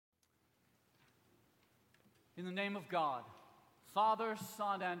In the name of God, Father,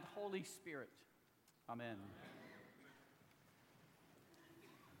 Son, and Holy Spirit. Amen.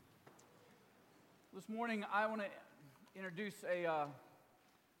 This morning, I want to introduce a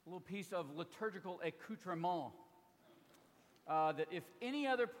little piece of liturgical accoutrement that if any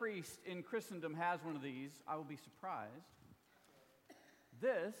other priest in Christendom has one of these, I will be surprised.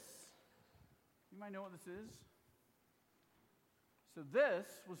 This, you might know what this is. So this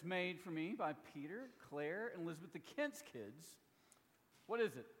was made for me by Peter, Claire, and Elizabeth, the Kent's kids. What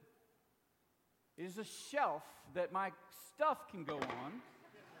is it? It is a shelf that my stuff can go on,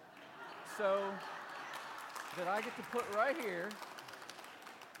 so that I get to put right here.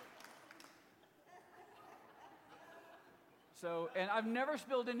 So, and I've never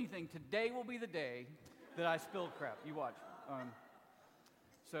spilled anything. Today will be the day that I spilled crap. You watch.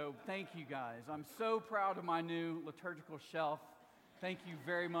 So thank you guys. I'm so proud of my new liturgical shelf. Thank you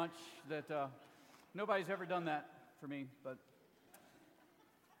very much. That nobody's ever done that for me, but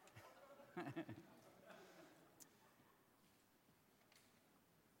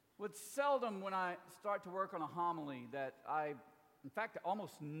it's seldom when I start to work on a homily that in fact,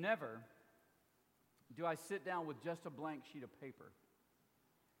 almost never do I sit down with just a blank sheet of paper.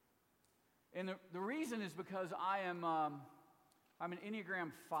 And the reason is because I'm an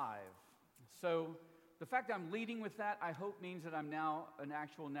Enneagram 5. So the fact that I'm leading with that, I hope, means that I'm now an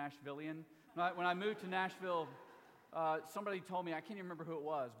actual Nashvilleian. When I moved to Nashville, somebody told me, I can't even remember who it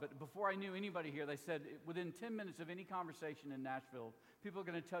was, but before I knew anybody here, they said within 10 minutes of any conversation in Nashville, people are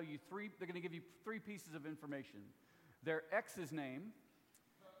going to tell you they're going to give you three pieces of information. Their ex's name,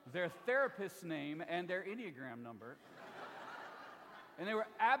 their therapist's name, and their Enneagram number. And they were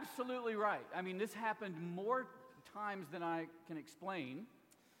absolutely right. I mean, this happened more times than I can explain.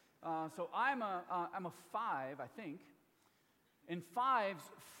 So I'm a 5, I think, and 5s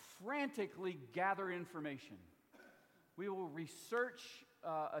frantically gather information. We will research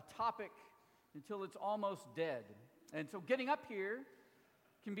a topic until it's almost dead. And so getting up here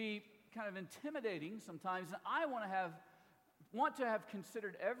can be kind of intimidating sometimes, and I want to have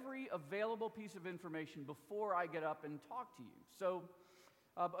considered every available piece of information before I get up and talk to you. So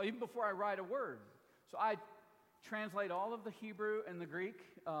even before I write a word. So I translate all of the Hebrew and the Greek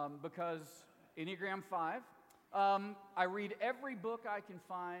because Enneagram 5. I read every book I can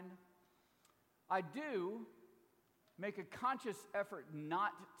find. I do make a conscious effort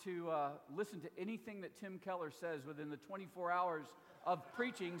not to listen to anything that Tim Keller says within the 24 hours of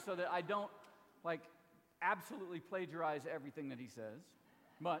preaching so that I don't, absolutely plagiarize everything that he says.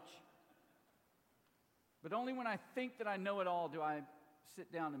 Much. But only when I think that I know it all do I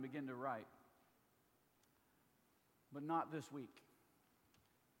sit down and begin to write. But not this week.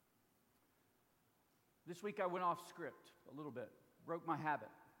 This week I went off script a little bit, broke my habit.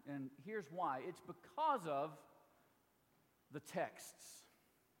 And here's why. It's because of the texts.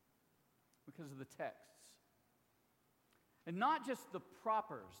 Because of the texts. And not just the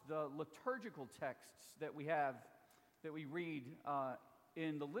propers, the liturgical texts that we have, that we read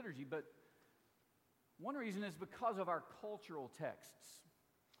in the liturgy, but one reason is because of our cultural texts.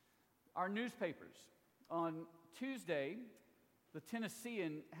 Our newspapers. On Tuesday, the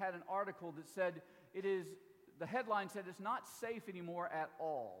Tennessean had an article that said the headline said it's not safe anymore at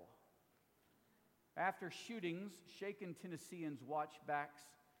all. After shootings, shaken Tennesseans watch backs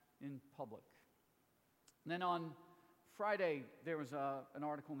in public. And then on Friday, there was an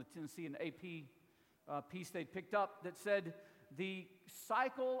article in the Tennessean AP piece they picked up that said the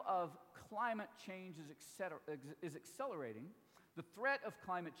cycle of climate change is accelerating. The threat of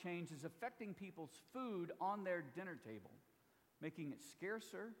climate change is affecting people's food on their dinner table, making it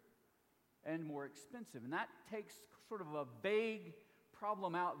scarcer and more expensive. And that takes sort of a vague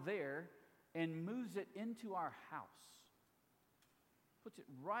problem out there and moves it into our house. Puts it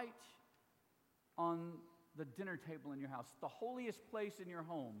right on the dinner table in your house. The holiest place in your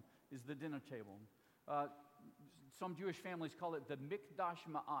home is the dinner table. Some Jewish families call it the Mikdash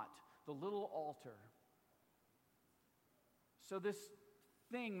Ma'at, the little altar. So this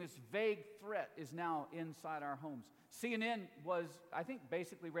vague threat is now inside our homes. CNN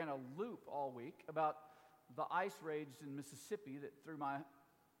basically ran a loop all week about the ice raids in Mississippi that threw my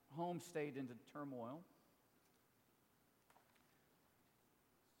home state into turmoil.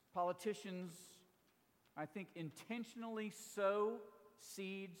 Politicians, I think, intentionally sow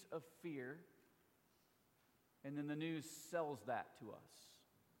seeds of fear, and then the news sells that to us.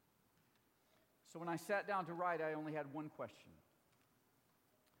 So when I sat down to write, I only had one question.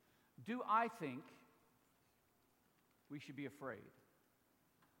 Do I think we should be afraid?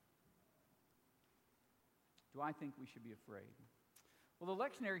 Do I think we should be afraid? Well, the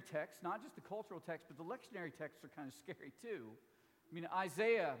lectionary text, not just the cultural text, but the lectionary texts are kind of scary too. I mean,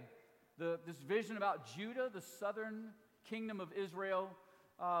 Isaiah, this vision about Judah, the southern kingdom of Israel,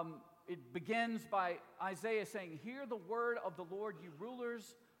 it begins by Isaiah saying, "Hear the word of the Lord, you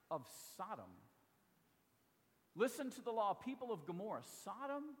rulers of Sodom. Listen to the law, people of Gomorrah."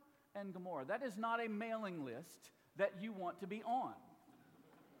 Sodom and Gomorrah. That is not a mailing list that you want to be on.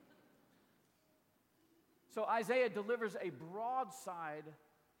 So Isaiah delivers a broadside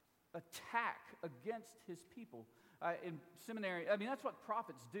attack against his people. In seminary, I mean, that's what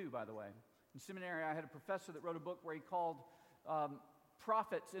prophets do, by the way. In seminary, I had a professor that wrote a book where he called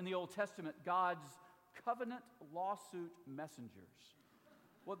prophets in the Old Testament God's covenant lawsuit messengers.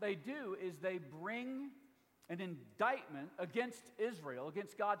 What they do is they bring an indictment against Israel,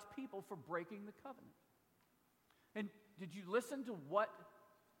 against God's people for breaking the covenant. And did you listen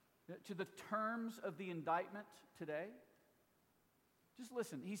to the terms of the indictment today? Just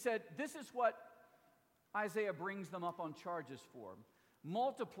listen. He said, this is what Isaiah brings them up on charges for: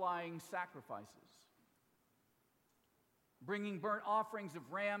 multiplying sacrifices, bringing burnt offerings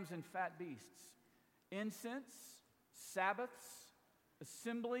of rams and fat beasts, incense, Sabbaths,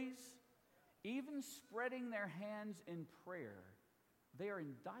 assemblies, even spreading their hands in prayer. They are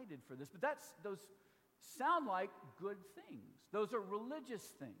indicted for this. But those sound like good things. Those are religious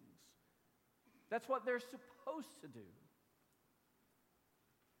things. That's what they're supposed to do.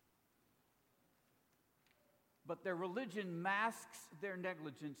 But their religion masks their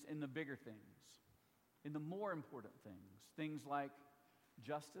negligence in the bigger things, in the more important things. Things like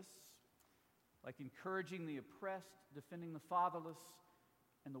justice, like encouraging the oppressed, defending the fatherless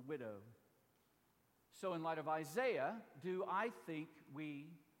and the widow. So in light of Isaiah, do I think we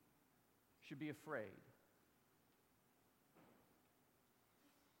should be afraid?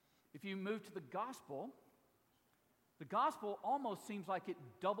 If you move to the gospel almost seems like it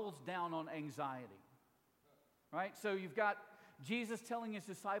doubles down on anxiety. Right? So you've got Jesus telling his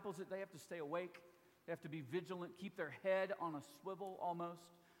disciples that they have to stay awake, they have to be vigilant, keep their head on a swivel almost,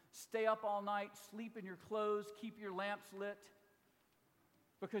 stay up all night, sleep in your clothes, keep your lamps lit,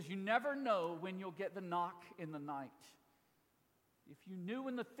 because you never know when you'll get the knock in the night. If you knew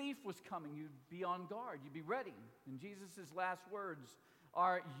when the thief was coming, you'd be on guard, you'd be ready. And Jesus' last words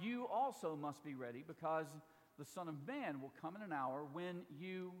are, "You also must be ready, because the Son of Man will come in an hour when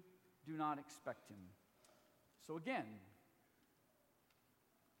you do not expect him." So again,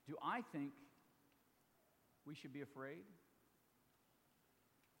 do I think we should be afraid?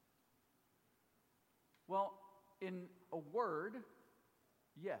 Well, in a word,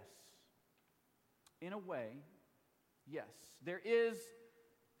 yes. In a way, yes. There is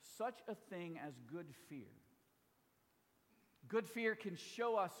such a thing as good fear. Good fear can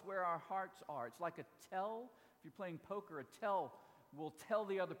show us where our hearts are. It's like a tell. If you're playing poker, a tell will tell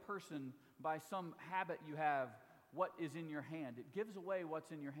the other person by some habit you have what is in your hand. It gives away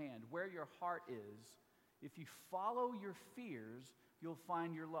what's in your hand, where your heart is. If you follow your fears, you'll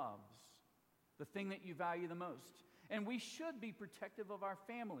find your loves, the thing that you value the most. And we should be protective of our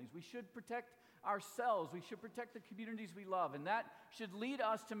families. We should protect ourselves. We should protect the communities we love. And that should lead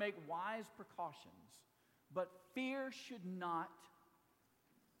us to make wise precautions. But fear should not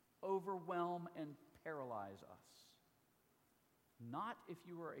overwhelm and paralyze us. Not if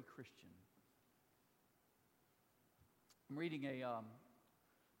you are a Christian. I'm reading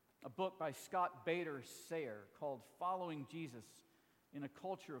a book by Scott Bader Sayer called Following Jesus in a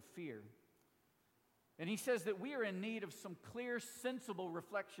Culture of Fear. And he says that we are in need of some clear, sensible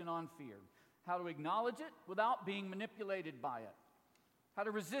reflection on fear. How to acknowledge it without being manipulated by it. How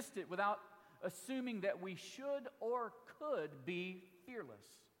to resist it without assuming that we should or could be fearless.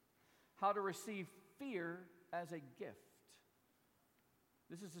 How to receive fear as a gift.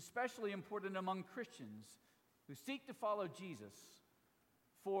 This is especially important among Christians who seek to follow Jesus.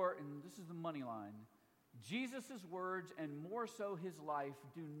 For, and this is the money line, Jesus' words and more so his life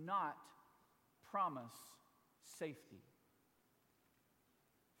do not promise safety.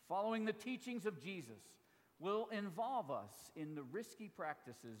 Following the teachings of Jesus will involve us in the risky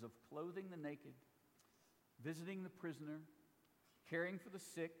practices of clothing the naked, visiting the prisoner, caring for the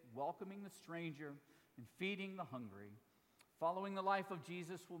sick, welcoming the stranger, and feeding the hungry. Following the life of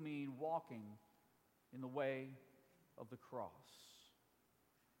Jesus will mean walking in the way of the cross.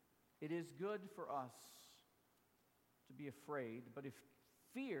 It is good for us to be afraid, but if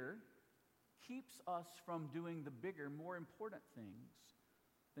fear keeps us from doing the bigger, more important things,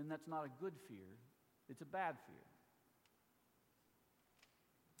 then that's not a good fear. It's a bad fear.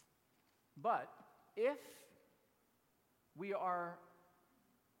 But if we are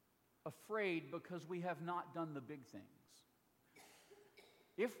afraid because we have not done the big things,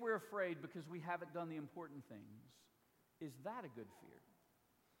 If we're afraid because we haven't done the important things, is that a good fear?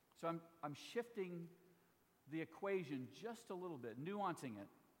 So I'm shifting the equation just a little bit, nuancing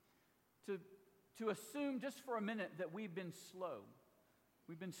it, to assume just for a minute that we've been slow.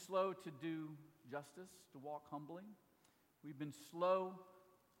 We've been slow to do justice, to walk humbly. We've been slow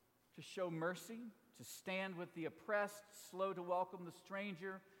to show mercy, to stand with the oppressed, slow to welcome the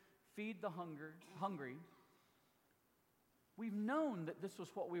stranger, feed the hungry. We've known that this was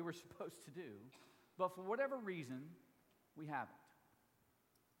what we were supposed to do, but for whatever reason, we haven't.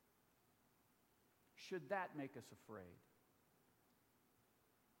 Should that make us afraid?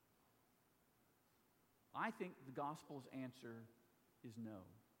 I think the gospel's answer is no.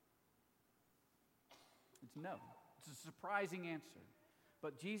 It's no. It's a surprising answer.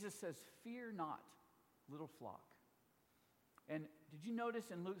 But Jesus says, "Fear not, little flock." And did you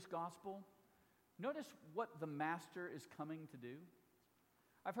notice in Luke's gospel? Notice what the master is coming to do.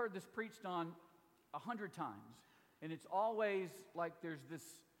 I've heard this preached on 100 times, and it's always like there's this,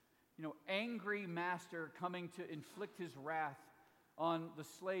 angry master coming to inflict his wrath on the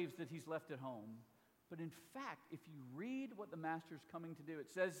slaves that he's left at home. But in fact, if you read what the master is coming to do, it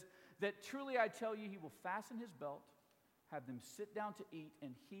says that truly I tell you, he will fasten his belt, have them sit down to eat,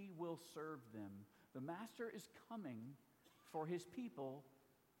 and he will serve them. The master is coming for his people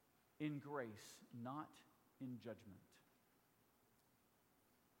in grace, not in judgment.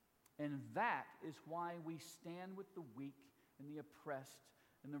 And that is why we stand with the weak and the oppressed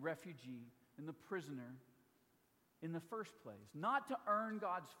and the refugee and the prisoner in the first place. Not to earn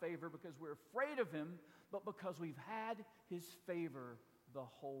God's favor because we're afraid of him, but because we've had his favor the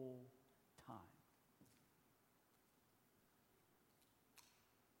whole time.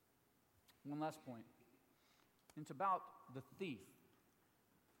 One last point. It's about the thief.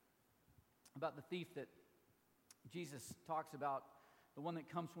 About the thief that Jesus talks about, the one that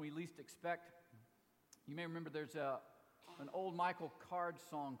comes when we least expect. You may remember there's an old Michael Card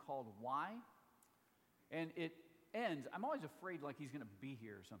song called "Why?" And it ends, I'm always afraid like he's going to be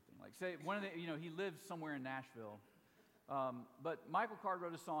here or something. Like say, he lives somewhere in Nashville. But Michael Card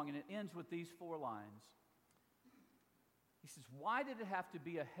wrote a song and it ends with these 4 lines. He says, "Why did it have to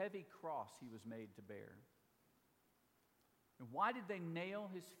be a heavy cross he was made to bear? And why did they nail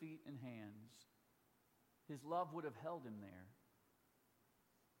his feet and hands? His love would have held him there.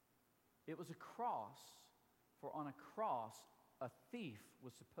 It was a cross, for on a cross a thief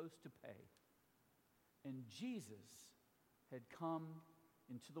was supposed to pay. And Jesus had come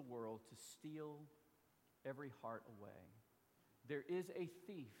into the world to steal every heart away." There is a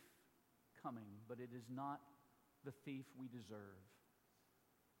thief coming, but it is not the thief we deserve.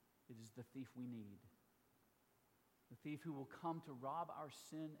 It is the thief we need. The thief who will come to rob our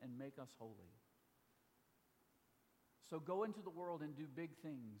sin and make us holy. So go into the world and do big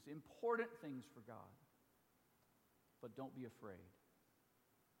things, important things for God. But don't be afraid.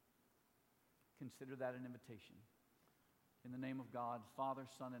 Consider that an invitation. In the name of God, Father,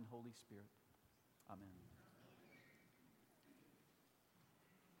 Son, and Holy Spirit. Amen.